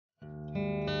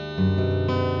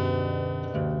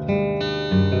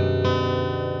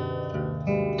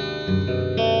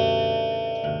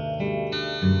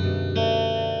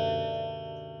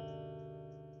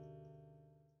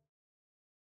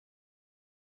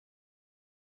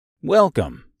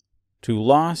Welcome to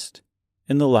Lost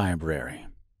in the Library.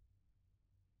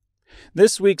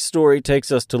 This week's story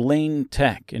takes us to Lane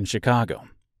Tech in Chicago,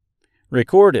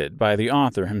 recorded by the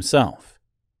author himself,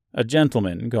 a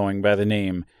gentleman going by the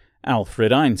name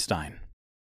Alfred Einstein.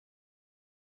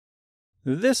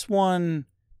 This one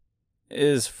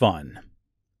is fun.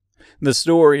 The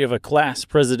story of a class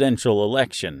presidential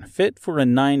election fit for a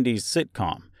 90s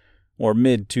sitcom or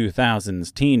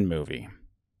mid-2000s teen movie.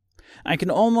 I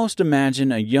can almost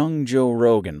imagine a young Joe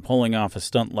Rogan pulling off a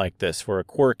stunt like this for a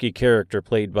quirky character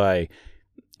played by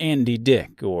Andy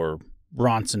Dick or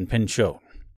Bronson Pinchot.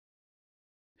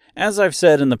 As I've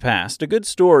said in the past, a good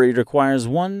story requires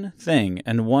one thing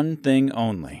and one thing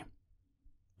only: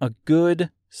 a good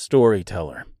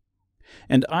storyteller.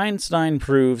 And Einstein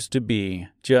proves to be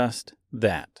just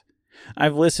that.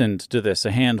 I've listened to this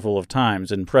a handful of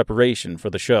times in preparation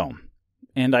for the show,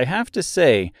 and I have to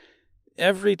say,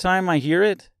 every time I hear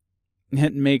it,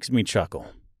 it makes me chuckle.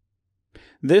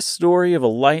 This story of a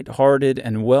light-hearted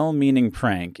and well-meaning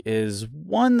prank is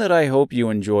one that I hope you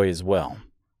enjoy as well.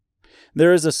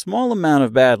 There is a small amount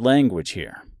of bad language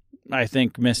here. I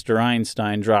think Mr.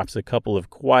 Einstein drops a couple of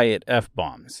quiet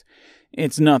F-bombs.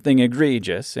 It's nothing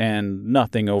egregious and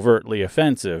nothing overtly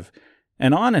offensive,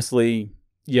 and honestly,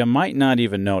 you might not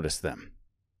even notice them.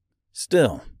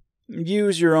 Still,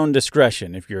 use your own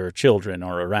discretion if your children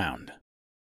are around.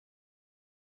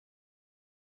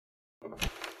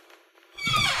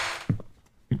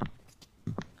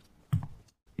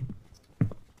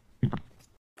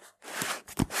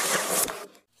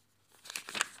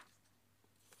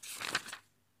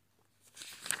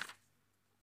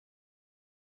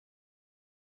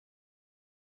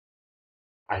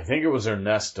 I think it was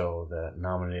Ernesto that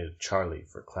nominated Charlie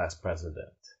for class president.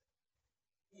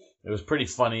 It was pretty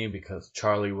funny because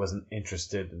Charlie wasn't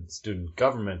interested in student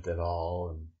government at all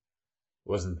and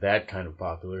wasn't that kind of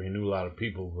popular. He knew a lot of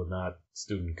people, but not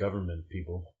student government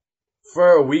people.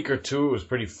 For a week or two, it was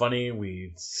pretty funny.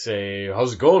 We'd say,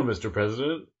 "How's it going, Mr.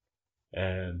 President?"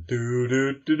 And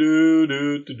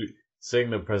do-do-do-do-do-do-do, sing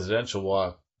the presidential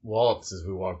waltz as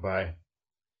we walked by.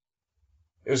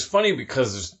 It was funny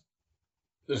because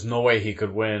there's no way he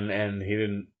could win, and he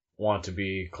didn't want to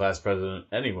be class president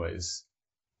anyways.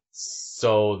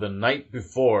 So the night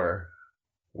before,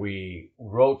 we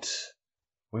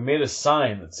made a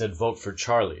sign that said "Vote for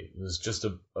Charlie." It was just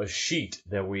a sheet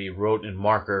that we wrote in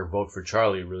marker, "Vote for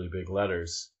Charlie," really big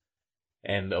letters.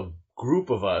 And a group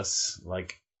of us,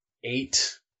 like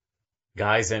 8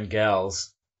 guys and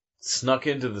gals, snuck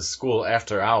into the school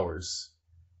after hours,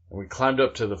 and we climbed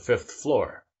up to the 5th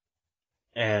floor.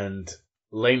 And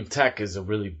Lane Tech is a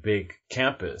really big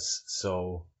campus,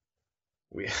 so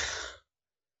we,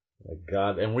 my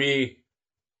God, and we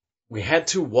had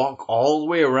to walk all the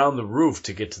way around the roof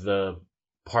to get to the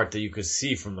part that you could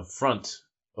see from the front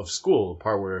of school, the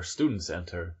part where students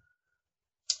enter.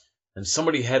 And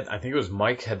somebody I think it was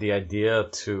Mike, had the idea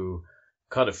to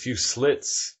cut a few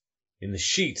slits in the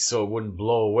sheet so it wouldn't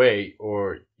blow away,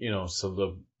 or, so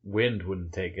the wind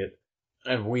wouldn't take it.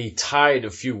 And we tied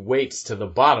a few weights to the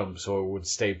bottom so it would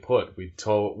stay put.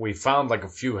 We found like a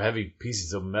few heavy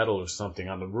pieces of metal or something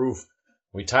on the roof.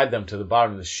 We tied them to the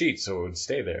bottom of the sheet so it would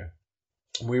stay there.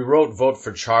 We wrote "Vote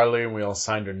for Charlie," and we all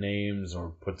signed our names or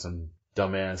put some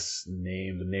dumbass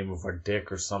name, the name of our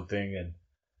dick or something, and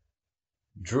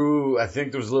drew, I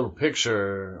think there was a little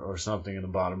picture or something in the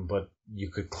bottom, but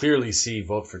you could clearly see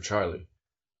 "Vote for Charlie."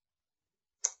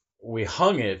 We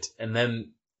hung it, and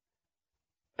then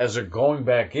as we're going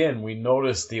back in, we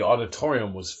noticed the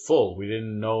auditorium was full. We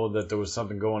didn't know that there was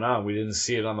something going on. We didn't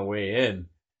see it on the way in.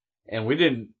 And we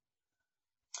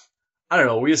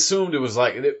assumed it was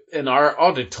and our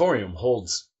auditorium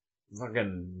holds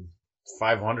fucking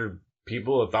 500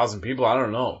 people, 1,000 people, I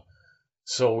don't know.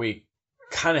 So we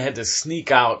kind of had to sneak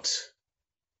out.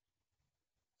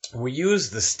 We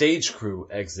used the stage crew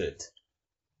exit,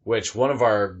 which one of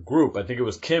our group, I think it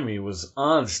was Kimmy, was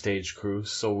on stage crew,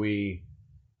 so we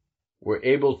were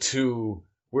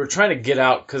trying to get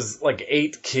out, because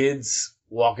 8 kids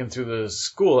walking through the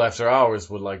school after hours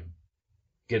would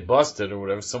get busted or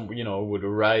whatever. Would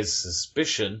arise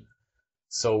suspicion.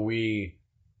 So we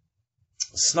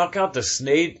snuck out the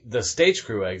stage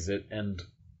crew exit, and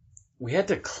we had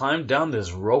to climb down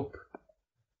this rope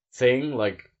thing,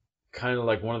 kind of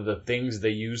like one of the things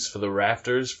they use for the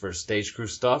rafters for stage crew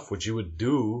stuff, which you would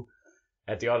do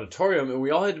at the auditorium, and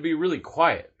we all had to be really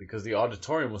quiet because the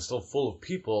auditorium was still full of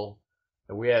people,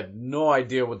 and we had no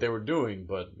idea what they were doing,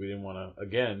 but we didn't want to,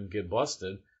 again, get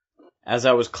busted. As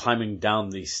I was climbing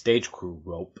down the stage crew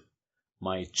rope,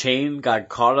 my chain got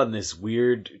caught on this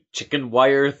weird chicken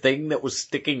wire thing that was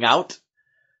sticking out.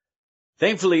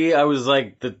 Thankfully, I was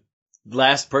like the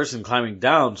last person climbing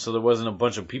down, so there wasn't a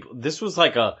bunch of people. This was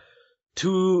like a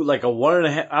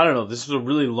 1.5, I don't know, this was a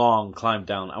really long climb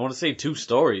down. I want to say 2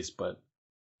 stories, but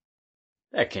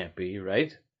that can't be,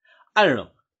 right? I don't know.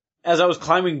 As I was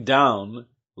climbing down,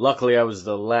 luckily I was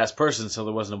the last person, so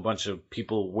there wasn't a bunch of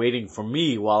people waiting for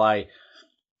me while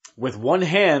with one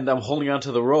hand, I'm holding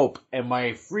onto the rope, and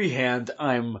my free hand,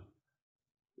 I'm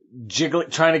jiggling,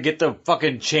 trying to get the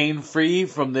fucking chain free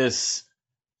from this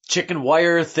chicken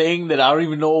wire thing that I don't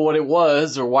even know what it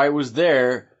was or why it was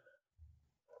there.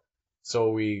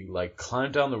 So we,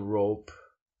 climbed down the rope.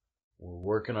 We're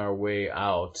working our way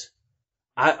out.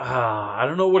 I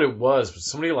don't know what it was, but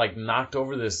somebody, knocked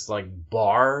over this,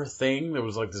 bar thing. There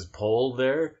was, this pole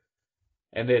there.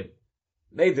 And it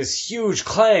made this huge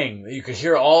clang that you could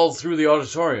hear all through the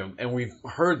auditorium. And we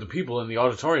heard the people in the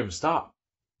auditorium stop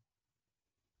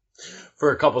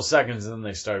for a couple seconds, and then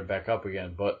they started back up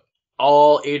again. But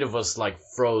all 8 of us,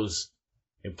 froze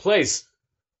in place,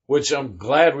 which I'm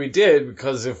glad we did,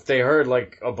 because if they heard,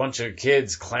 a bunch of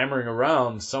kids clamoring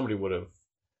around, somebody would have,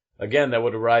 again, that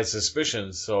would have raised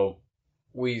suspicion. So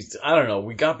we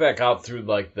got back out through,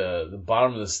 the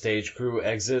bottom of the stage crew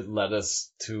exit, led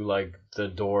us to, the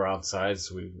door outside,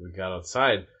 so we got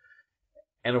outside.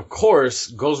 And of course,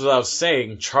 goes without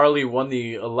saying, Charlie won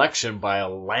the election by a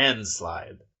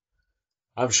landslide.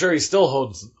 I'm sure he still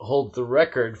holds the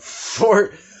record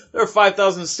for... There are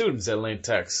 5,000 students at Lane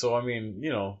Tech, so I mean,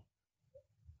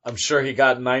 I'm sure he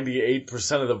got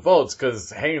 98% of the votes, because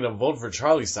hanging a vote for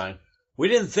Charlie sign. We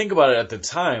didn't think about it at the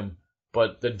time,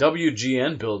 but the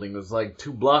WGN building was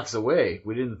 2 blocks away.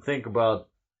 We didn't think about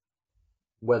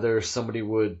whether somebody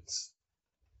would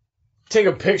take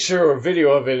a picture or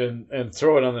video of it and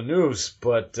throw it on the news,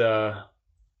 but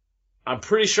I'm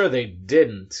pretty sure they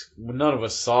didn't. None of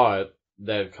us saw it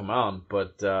that had come out,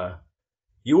 but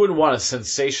you wouldn't want to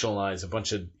sensationalize a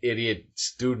bunch of idiot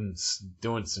students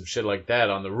doing some shit like that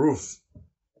on the roof.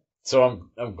 So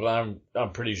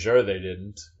I'm pretty sure they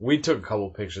didn't. We took a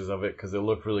couple pictures of it because it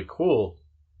looked really cool.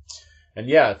 And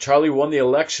yeah, Charlie won the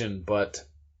election, but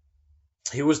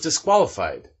he was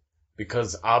disqualified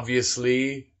because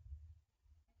obviously,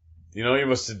 he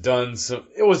must have done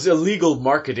it was illegal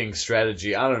marketing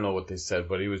strategy. I don't know what they said,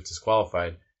 but he was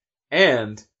disqualified.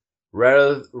 And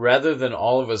rather than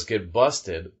all of us get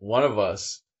busted, one of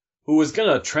us, who was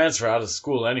going to transfer out of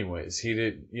school anyways,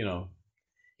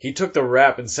 he took the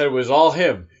rap and said it was all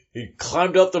him. He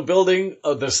climbed up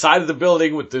the side of the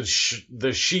building with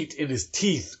the sheet in his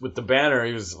teeth with the banner.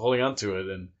 He was holding onto it,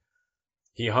 and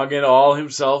he hung it all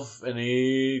himself, and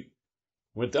he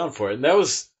went down for it. And that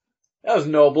was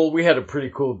noble. We had a pretty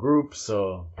cool group,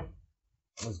 so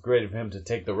it was great of him to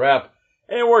take the rap.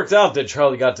 And it worked out that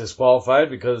Charlie got disqualified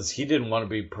because he didn't want to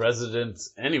be president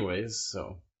anyways,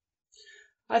 so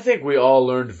I think we all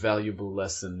learned a valuable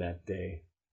lesson that day.